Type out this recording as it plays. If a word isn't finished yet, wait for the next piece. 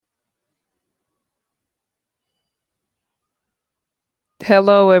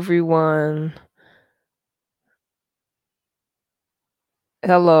Hello, everyone.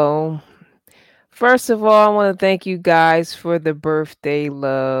 Hello. First of all, I want to thank you guys for the birthday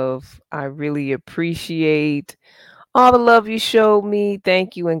love. I really appreciate all the love you showed me.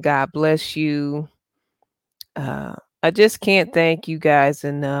 Thank you and God bless you. Uh, I just can't thank you guys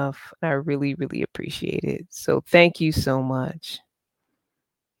enough. I really, really appreciate it. So thank you so much.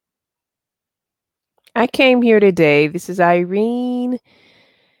 I came here today. This is Irene.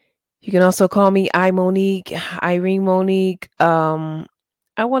 You can also call me I Monique, Irene Monique. I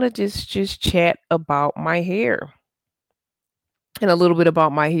want to just chat about my hair and a little bit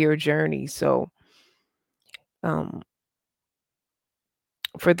about my hair journey. So, um,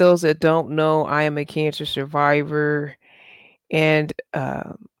 for those that don't know, I am a cancer survivor, and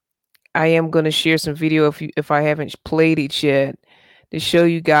I am going to share some video if I haven't played it yet to show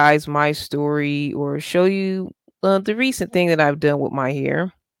you guys my story or show you the recent thing that I've done with my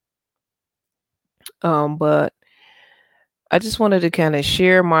hair. But I just wanted to kind of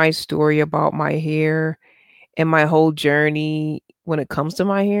share my story about my hair and my whole journey when it comes to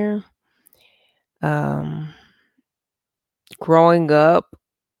my hair. Um, Growing up,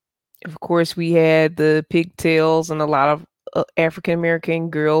 of course, we had the pigtails, and a lot of African American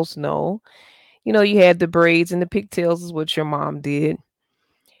girls know. You had the braids and the pigtails is what your mom did.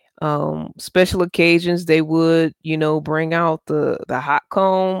 Special occasions, they would, bring out the hot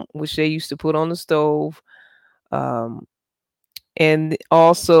comb, which they used to put on the stove. Um, and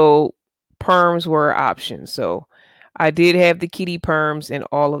also perms were an option. So I did have the kitty perms and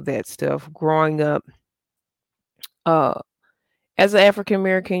all of that stuff growing up uh as an African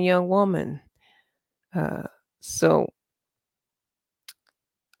American young woman. Uh so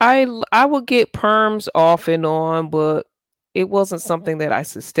I would get perms off and on, but it wasn't something that I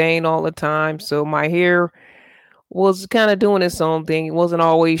sustained all the time. So my hair was kind of doing its own thing. It wasn't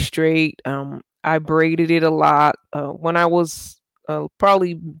always straight. I braided it a lot. When I was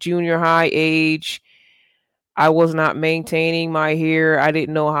probably junior high age, I was not maintaining my hair. I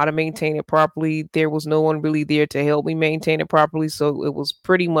didn't know how to maintain it properly. There was no one really there to help me maintain it properly. So it was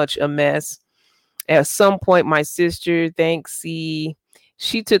pretty much a mess. At some point, my sister, thanks C,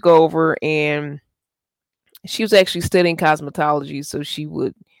 she took over and she was actually studying cosmetology. So she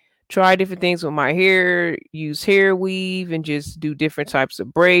would try different things with my hair, use hair weave, and just do different types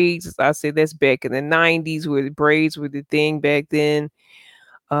of braids. I say that's back in the 90s where the braids were the thing back then.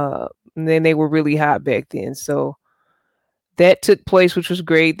 Uh, and then they were really hot back then. So that took place, which was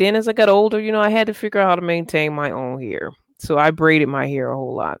great. Then as I got older, I had to figure out how to maintain my own hair. So I braided my hair a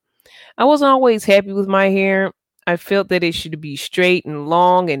whole lot. I wasn't always happy with my hair. I felt that it should be straight and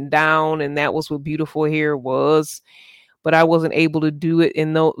long and down, and that was what beautiful hair was. But I wasn't able to do it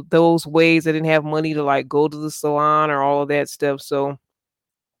in those ways. I didn't have money to like go to the salon or all of that stuff. So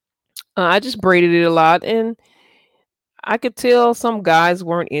I just braided it a lot, and I could tell some guys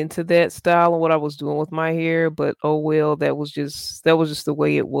weren't into that style of what I was doing with my hair. But oh well, that was just the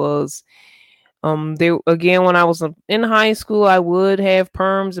way it was. There again, when I was in high school, I would have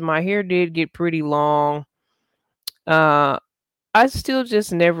perms, and my hair did get pretty long. Uh, I still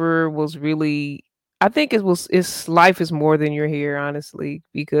just never was really. I think it's life is more than your hair, honestly,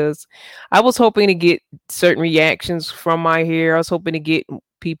 because I was hoping to get certain reactions from my hair. I was hoping to get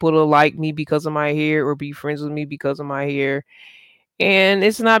people to like me because of my hair or be friends with me because of my hair. And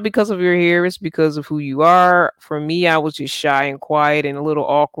it's not because of your hair, it's because of who you are. For me, I was just shy and quiet and a little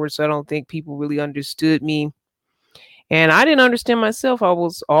awkward, so I don't think people really understood me. And I didn't understand myself. I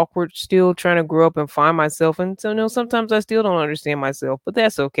was awkward, still trying to grow up and find myself. And so, sometimes I still don't understand myself, but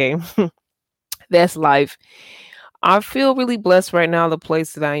that's okay. That's life. I feel really blessed right now, the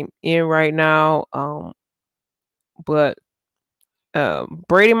place that I'm in right now. But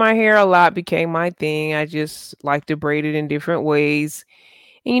braiding my hair a lot became my thing. I just like to braid it in different ways.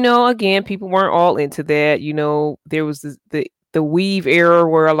 And, again, people weren't all into that. There was the weave era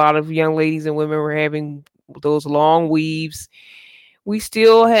where a lot of young ladies and women were having those long weaves. We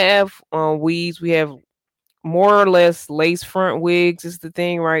still have weaves. We have more or less lace front wigs is the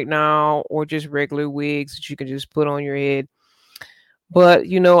thing right now, or just regular wigs that you can just put on your head. But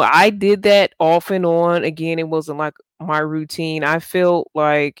I did that off and on. Again, it wasn't like my routine. I felt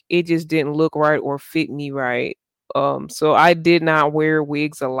like it just didn't look right or fit me right. So I did not wear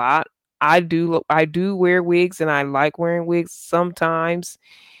wigs a lot. I do wear wigs, and I like wearing wigs sometimes.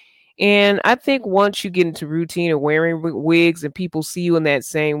 And I think once you get into routine of wearing wigs and people see you in that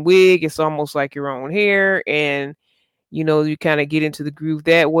same wig, it's almost like your own hair, and you kind of get into the groove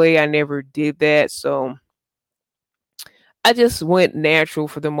that way. I never did that, so I just went natural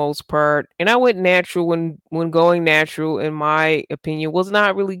for the most part. And I went natural when going natural, in my opinion, was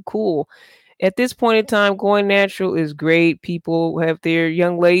not really cool. At this point in time, going natural is great. People have their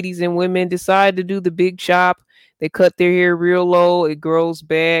young ladies and women decide to do the big chop. They cut their hair real low, it grows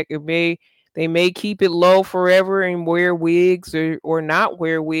back. They may keep it low forever and wear wigs or not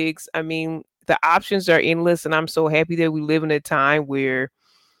wear wigs. I mean, the options are endless, and I'm so happy that we live in a time where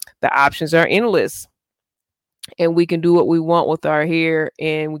the options are endless and we can do what we want with our hair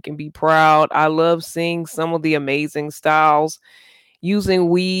and we can be proud. I love seeing some of the amazing styles using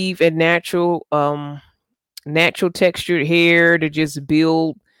weave and natural textured hair to just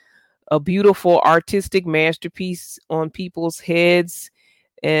build a beautiful artistic masterpiece on people's heads.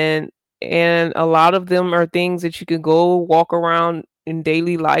 And and a lot of them are things that you can go walk around in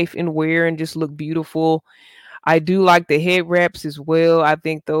daily life and wear and just look beautiful. I do like the head wraps as well. I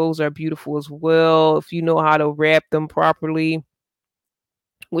think those are beautiful as well if you know how to wrap them properly,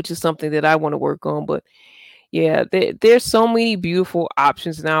 which is something that I want to work on. But yeah, there's so many beautiful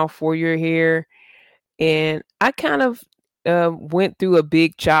options now for your hair. And I kind of went through a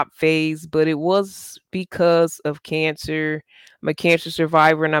big chop phase, but it was because of cancer. I'm a cancer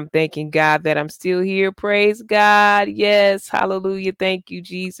survivor, and I'm thanking God that I'm still here. Praise God. Yes. Hallelujah. Thank you,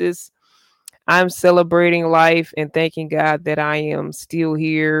 Jesus. I'm celebrating life and thanking God that I am still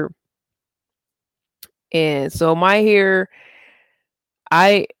here. And so my hair,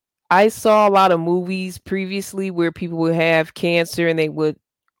 I I saw a lot of movies previously where people would have cancer and they would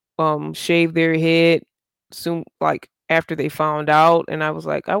shave their head soon, like after they found out, and I was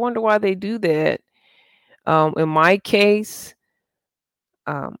like, I wonder why they do that. In my case,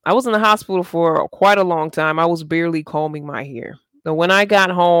 I was in the hospital for quite a long time. I was barely combing my hair. So when I got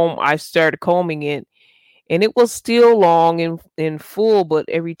home, I started combing it, and it was still long and full, but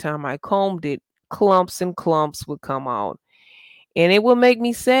every time I combed it, clumps and clumps would come out. And it would make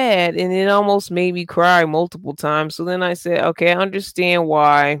me sad, and it almost made me cry multiple times. So then I said, okay, I understand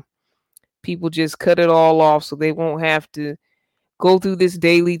why people just cut it all off so they won't have to go through this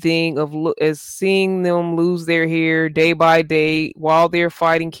daily thing of as seeing them lose their hair day by day while they're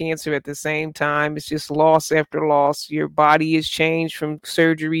fighting cancer at the same time. It's just loss after loss. Your body is changed from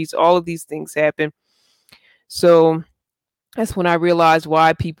surgeries. All of these things happen. So that's when I realized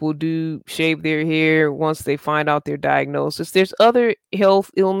why people do shave their hair once they find out their diagnosis. There's other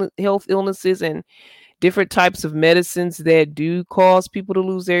health illnesses and different types of medicines that do cause people to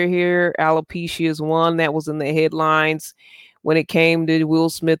lose their hair. Alopecia is one that was in the headlines when it came to Will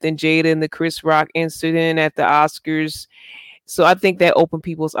Smith and Jada and the Chris Rock incident at the Oscars. So I think that opened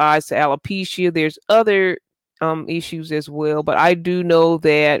people's eyes to alopecia. There's other issues as well, but I do know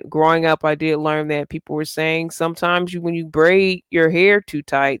that growing up, I did learn that people were saying sometimes when you braid your hair too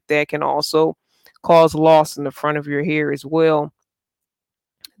tight, that can also cause loss in the front of your hair as well.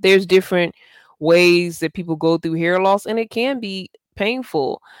 There's different ways that people go through hair loss, and it can be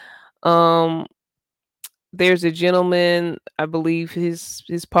painful. Um, there's a gentleman, I believe his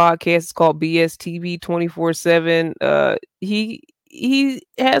podcast is called BSTV 24/7. He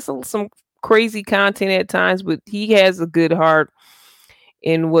has some crazy content at times, but he has a good heart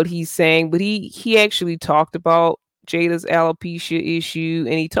in what he's saying. But he actually talked about Jada's alopecia issue,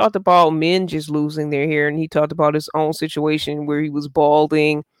 and he talked about men just losing their hair, and he talked about his own situation where he was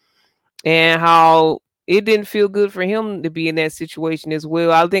balding and how it didn't feel good for him to be in that situation as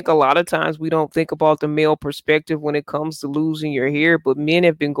well. I think a lot of times we don't think about the male perspective when it comes to losing your hair, but men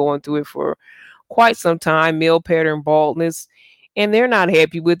have been going through it for quite some time, male pattern baldness, and they're not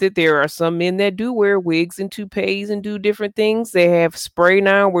happy with it. There are some men that do wear wigs and toupees and do different things. They have spray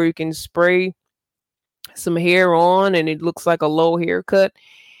now where you can spray some hair on and it looks like a low haircut.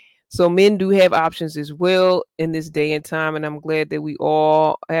 So men do have options as well in this day and time, and I'm glad that we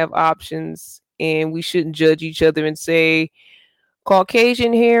all have options and we shouldn't judge each other and say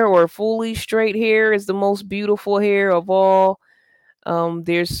Caucasian hair or fully straight hair is the most beautiful hair of all.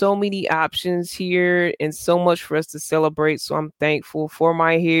 There's so many options here and so much for us to celebrate. So I'm thankful for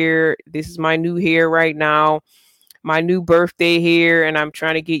my hair. This is my new hair right now, my new birthday hair, and I'm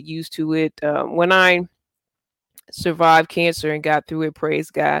trying to get used to it. When I survived cancer and got through it,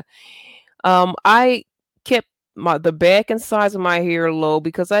 praise God. I kept the back and sides of my hair low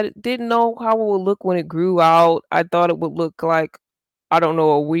because I didn't know how it would look when it grew out. I thought it would look like, I don't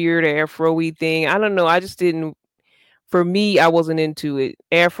know, a weird afro-y thing. I don't know. I just didn't. For me, I wasn't into it.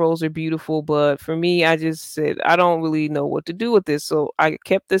 Afros are beautiful, but for me, I just said I don't really know what to do with this. So I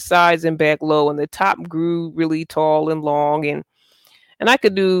kept the sides and back low, and the top grew really tall and long, and I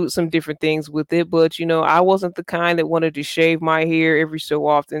could do some different things with it, but I wasn't the kind that wanted to shave my hair every so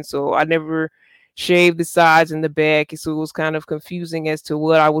often, so I never shaved the sides and the back. So it was kind of confusing as to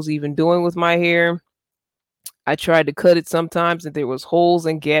what I was even doing with my hair. I tried to cut it sometimes and there was holes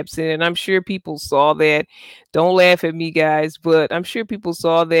and gaps in it. And I'm sure people saw that. Don't laugh at me, guys, but I'm sure people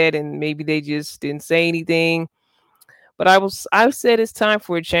saw that and maybe they just didn't say anything. But I said it's time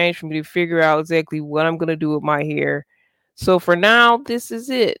for a change for me to figure out exactly what I'm gonna do with my hair. So for now, this is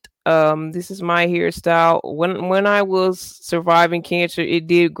it. This is my hairstyle. When I was surviving cancer, it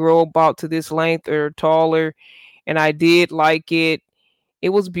did grow about to this length or taller, and I did like it. It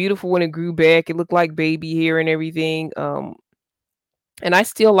was beautiful when it grew back. It looked like baby hair and everything. And I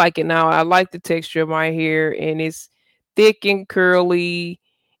still like it now. I like the texture of my hair, and it's thick and curly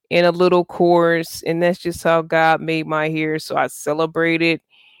and a little coarse, and that's just how God made my hair. So I celebrate it,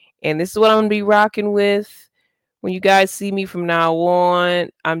 and this is what I'm gonna be rocking with. When you guys see me from now on,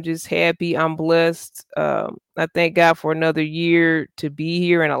 I'm just happy. I'm blessed. I thank God for another year to be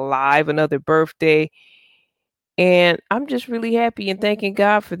here and alive, another birthday. And I'm just really happy and thanking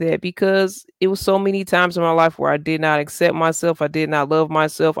God for that because it was so many times in my life where I did not accept myself. I did not love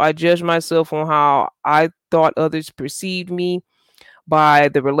myself. I judged myself on how I thought others perceived me by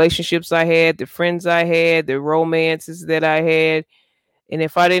the relationships I had, the friends I had, the romances that I had. And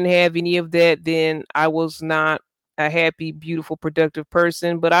if I didn't have any of that, then I was not a happy, beautiful, productive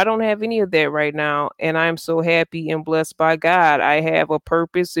person. But I don't have any of that right now. And I'm so happy and blessed by God. I have a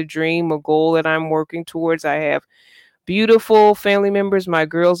purpose, a dream, a goal that I'm working towards. I have beautiful family members, my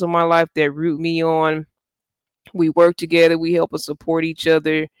girls in my life that root me on. We work together, we help and support each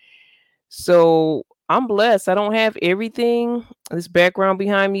other. So I'm blessed. I don't have everything. This background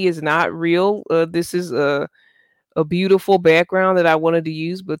behind me is not real. This is a beautiful background that I wanted to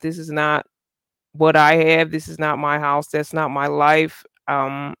use, but this is not what I have. This is not my house. That's not my life.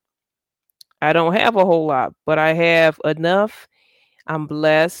 I don't have a whole lot, but I have enough. I'm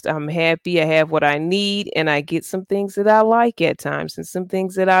blessed. I'm happy. I have what I need, and I get some things that I like at times and some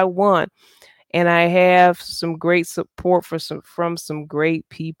things that I want. And I have some great support from some great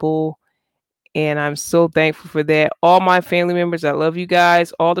people. And I'm so thankful for that. All my family members, I love you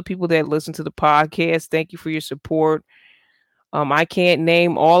guys. All the people that listen to the podcast, thank you for your support. I can't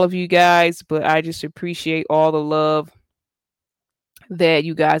name all of you guys, but I just appreciate all the love that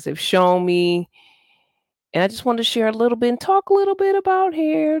you guys have shown me. And I just wanted to share a little bit and talk a little bit about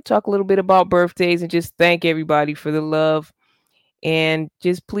hair, talk a little bit about birthdays, and just thank everybody for the love. And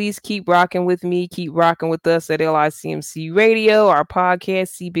just please keep rocking with me, keep rocking with us at LICMC Radio, our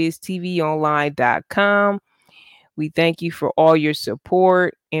podcast, cbiztvonline.com. We thank you for all your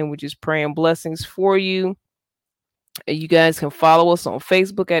support, and we're just praying blessings for you. You guys can follow us on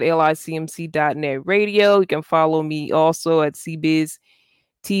Facebook at licmc.net radio. You can follow me also at CBiz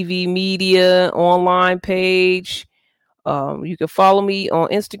TV Media online page. You can follow me on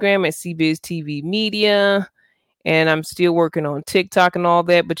Instagram at CBiz TV Media. And I'm still working on TikTok and all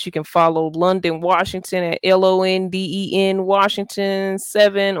that, but you can follow London Washington at LONDEN Washington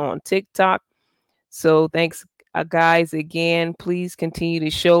 7 on TikTok. So thanks, guys, again. Please continue to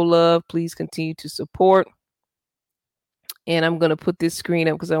show love. Please continue to support. And I'm going to put this screen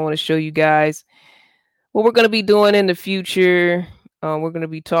up because I want to show you guys what we're going to be doing in the future. We're going to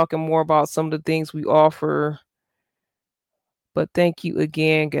be talking more about some of the things we offer. But thank you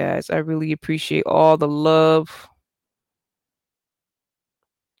again, guys. I really appreciate all the love.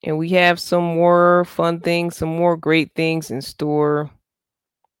 And we have some more fun things, some more great things in store.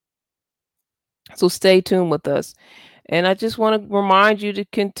 So stay tuned with us. And I just want to remind you to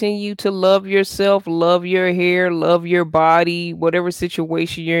continue to love yourself, love your hair, love your body, whatever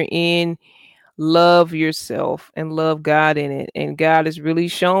situation you're in. Love yourself and love God in it. And God has really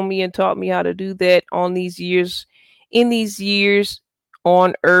shown me and taught me how to do that on these years, in these years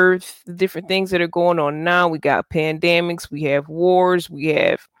on earth, the different things that are going on now. We got pandemics, we have wars, we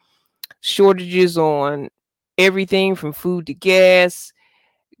have shortages on everything from food to gas.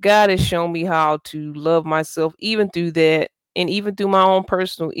 God has shown me how to love myself even through that and even through my own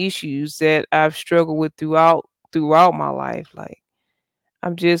personal issues that I've struggled with throughout my life. Like I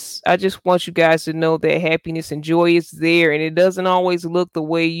just want you guys to know that happiness and joy is there and it doesn't always look the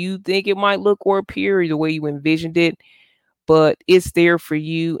way you think it might look or appear the way you envisioned it, but it's there for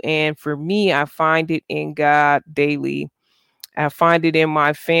you. And for me, I find it in God daily. I find it in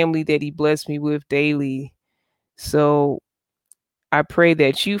my family that He blessed me with daily. So I pray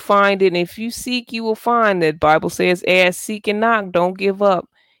that you find it. And if you seek, you will find. That Bible says, ask, seek, and knock. Don't give up.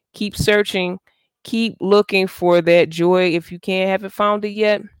 Keep searching. Keep looking for that joy. If you haven't found it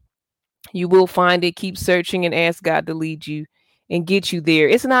yet, you will find it. Keep searching and ask God to lead you and get you there.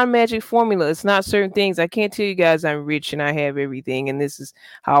 It's not a magic formula. It's not certain things. I can't tell you guys I'm rich and I have everything and this is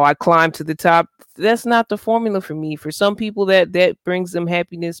how I climb to the top. That's not the formula for me. For some people that brings them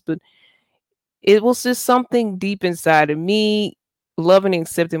happiness, but it was just something deep inside of me, loving and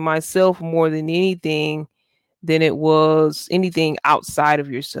accepting myself more than anything than it was anything outside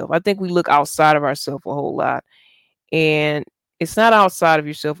of yourself. I think we look outside of ourselves a whole lot. And it's not outside of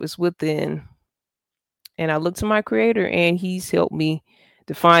yourself, it's within. And I look to my creator and he's helped me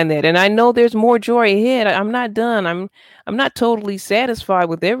define that. And I know there's more joy ahead. I'm not done. I'm not totally satisfied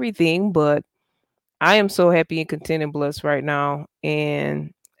with everything, but I am so happy and content and blessed right now.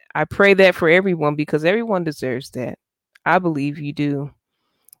 And I pray that for everyone because everyone deserves that. I believe you do.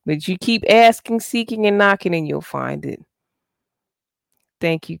 But you keep asking, seeking, and knocking, and you'll find it.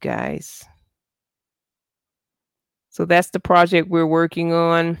 Thank you guys. So that's the project we're working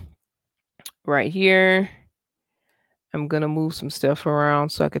on right here. I'm going to move some stuff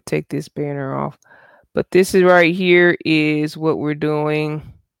around so I could take this banner off. But this is right here is what we're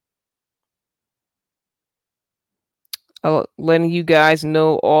doing. Letting you guys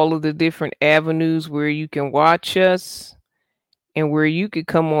know all of the different avenues where you can watch us and where you could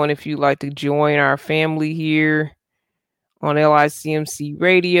come on if you'd like to join our family here on LICMC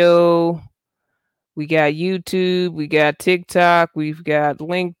Radio. We got YouTube, we got TikTok, we've got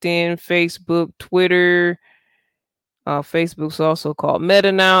LinkedIn, Facebook, Twitter. Facebook's also called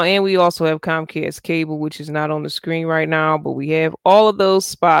Meta now, and we also have Comcast Cable, which is not on the screen right now, but we have all of those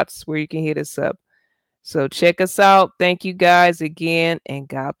spots where you can hit us up. So check us out. Thank you guys again, and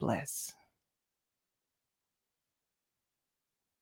God bless.